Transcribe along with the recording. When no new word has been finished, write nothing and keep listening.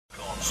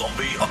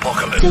Zombie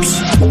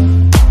apocalypse.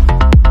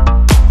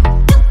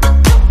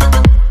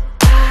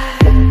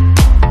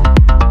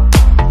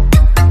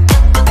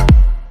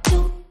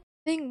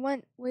 Thing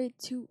went way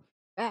too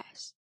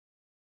fast.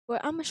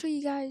 But I'm gonna show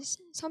you guys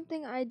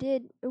something I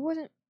did.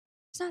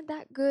 It's not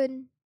that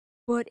good,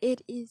 but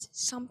it is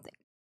something.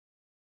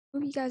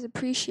 Hope you guys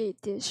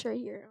appreciate this right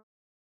here. If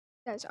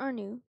you guys are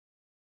new,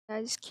 you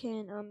guys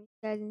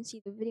didn't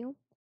see the video.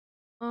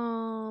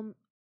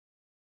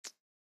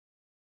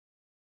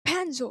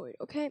 Panzoid,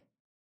 okay?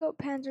 So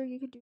Panzoid, you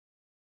could do.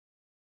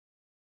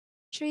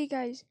 Show you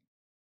guys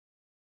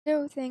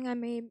little thing I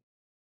made.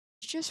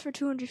 It's just for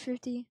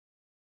 250.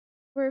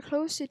 We're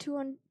close to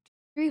 200,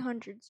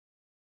 300.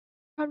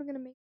 Probably gonna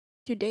make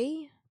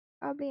today.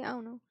 Probably, I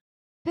don't know.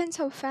 Depends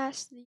how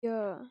fast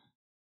the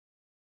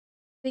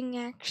thing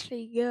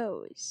actually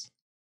goes.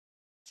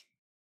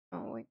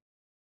 Oh wait.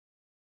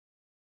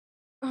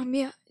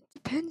 Yeah, it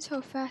depends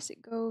how fast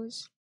it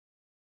goes.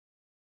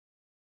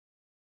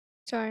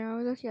 Sorry, I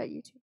was looking at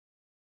YouTube.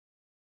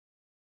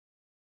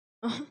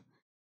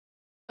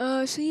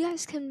 So you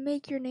guys can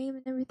make your name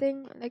and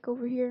everything, like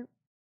over here.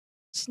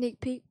 Sneak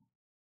peek,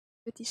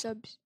 50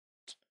 subs.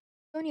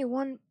 Only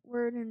one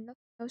word and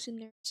nothing else in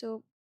there,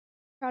 so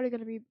probably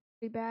gonna be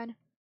pretty bad.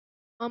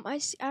 I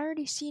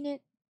already seen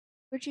it,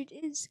 which it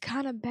is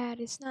kind of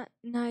bad. It's not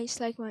nice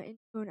like my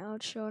intro and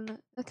outro,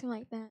 nothing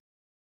like that.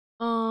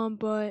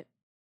 But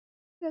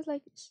you guys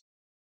like this?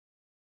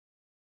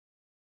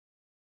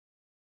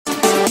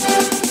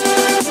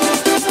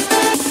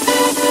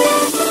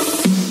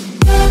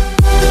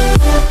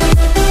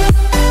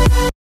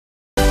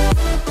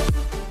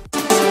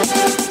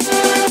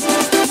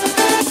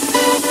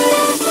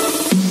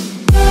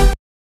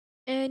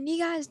 And you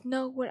guys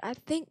know what I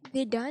think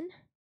they done?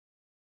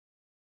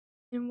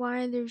 And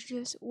why there's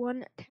just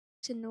one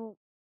text and none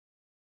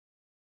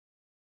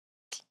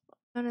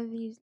of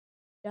these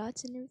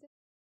dots and everything?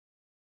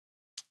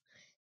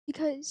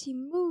 Because he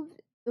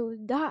moved those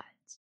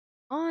dots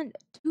on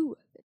to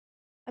it.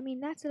 I mean,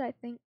 that's what I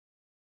think.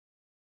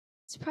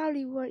 It's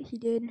probably what he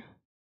did.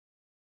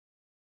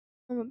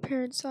 My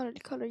parents saw the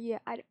color. Yeah,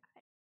 I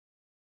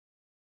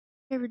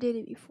never did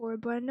it before,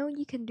 but I know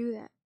you can do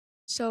that.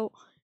 So,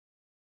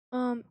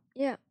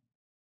 yeah,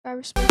 I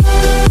respect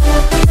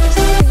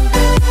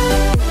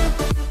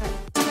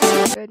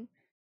good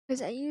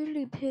because I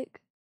usually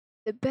pick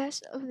the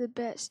best of the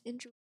best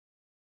intros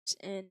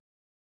and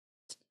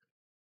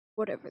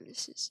whatever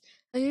this is.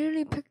 I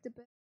usually pick the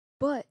best,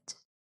 but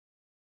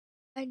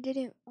I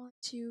didn't want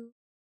to.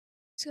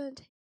 It's gonna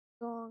take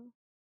long.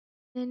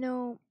 I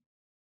know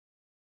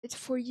it's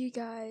for you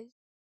guys.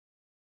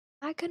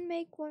 I can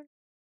make one.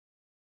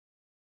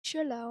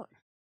 Chill out,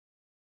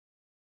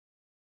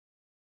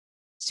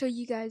 so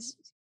you guys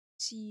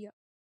see.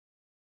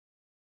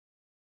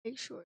 Make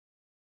sure.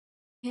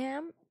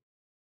 Cam,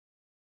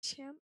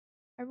 Cam.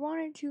 I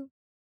wanted to.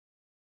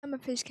 I'm a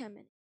face cam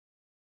in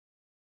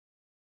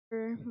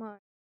for my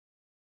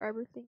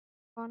subscriber thing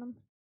on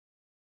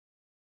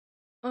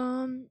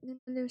them.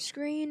 The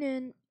screen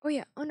and oh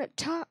yeah, on the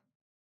top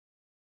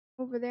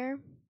over there.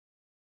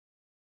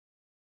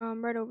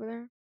 Right over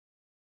there.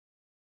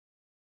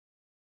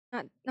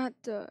 Not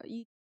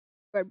the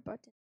red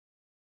button.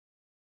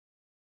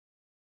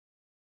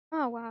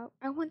 Oh wow,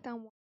 I went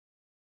down one.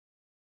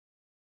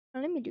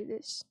 Now let me do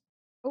this.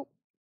 Oh,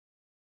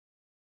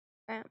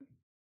 bam.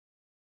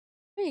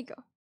 There you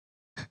go.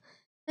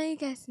 Now you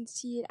guys can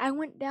see it. I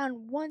went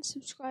down one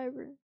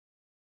subscriber.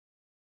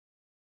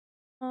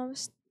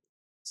 It's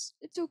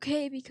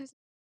okay because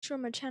I'm sure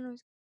my channel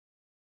is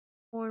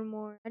more and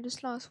more. I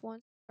just lost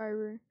one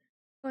subscriber,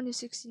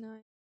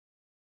 269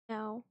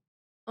 now.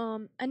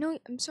 I know.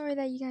 I'm sorry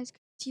that you guys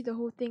could see the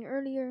whole thing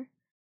earlier.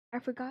 I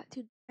forgot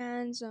to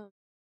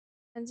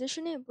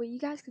transition it, but you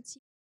guys could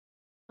see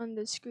on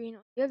the screen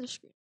on the other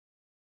screen.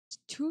 It's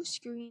two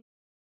screens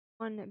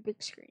on a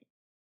big screen.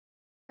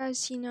 You guys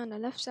seen on the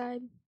left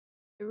side,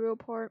 the real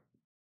part.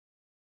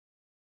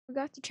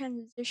 Forgot to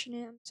transition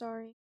it. I'm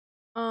sorry.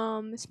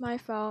 It's my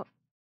fault.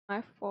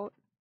 My fault.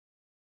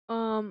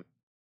 Um,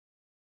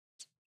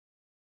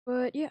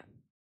 but yeah.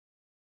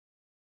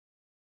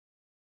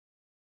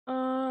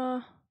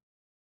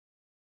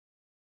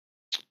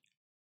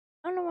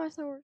 I don't know why it's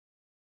not working.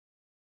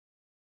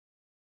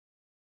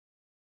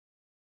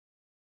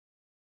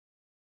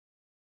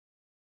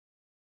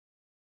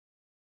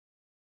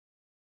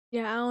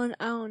 Yeah, I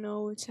don't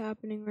know what's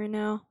happening right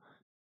now.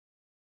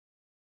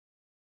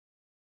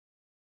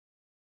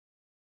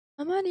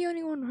 Am I the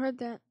only one who heard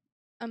that?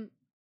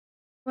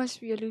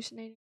 Must be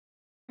hallucinating.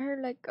 I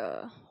heard like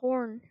a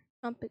horn,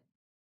 trumpet.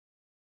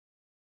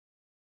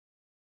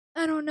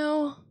 I don't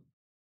know.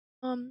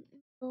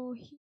 So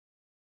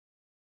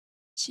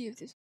see if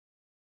this.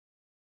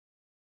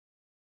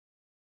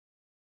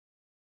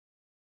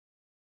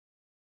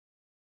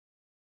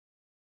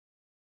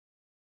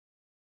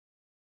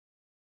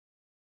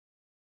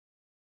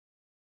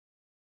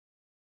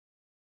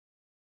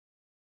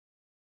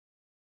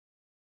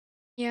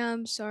 Yeah,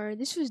 I'm sorry.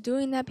 This was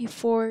doing that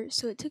before,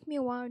 so it took me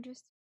a while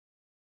just to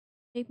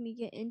make me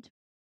get into.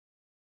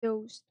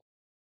 those.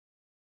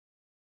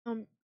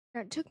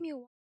 That took me a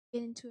while to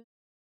get into it,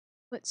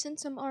 but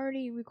since I'm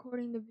already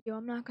recording the video,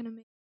 I'm not gonna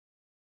make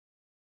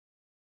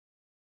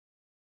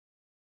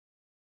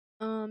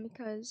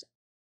because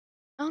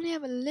I only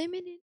have a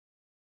limited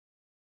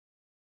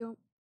video.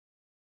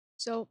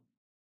 So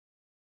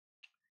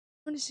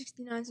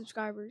 269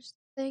 subscribers.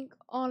 Thank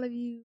all of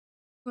you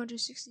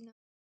 269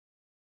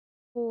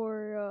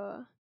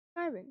 for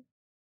subscribing.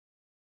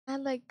 I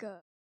had like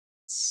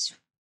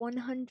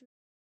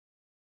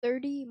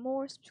 130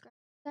 more subscribers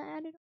I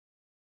added.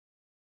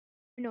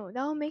 No,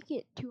 that'll make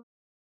it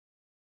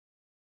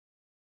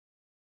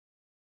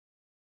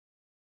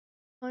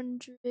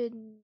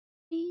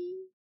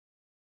 290.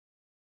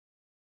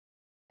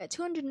 Yeah,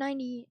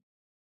 290.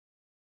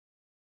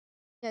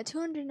 Yeah,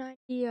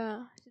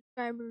 290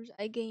 subscribers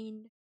I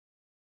gained.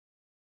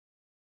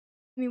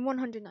 I mean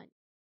 190.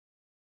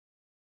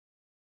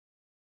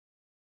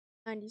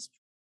 90s.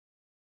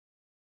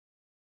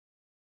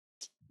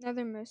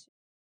 Another message.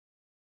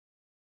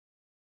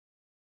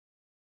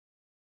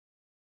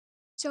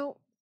 So,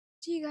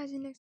 see you guys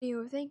in the next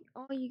video. Thank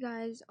all you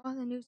guys, all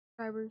the new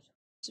subscribers,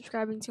 for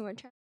subscribing to my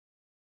channel.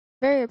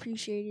 Very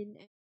appreciated.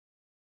 And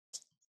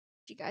see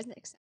you guys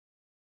next time.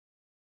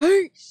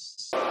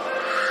 Peace.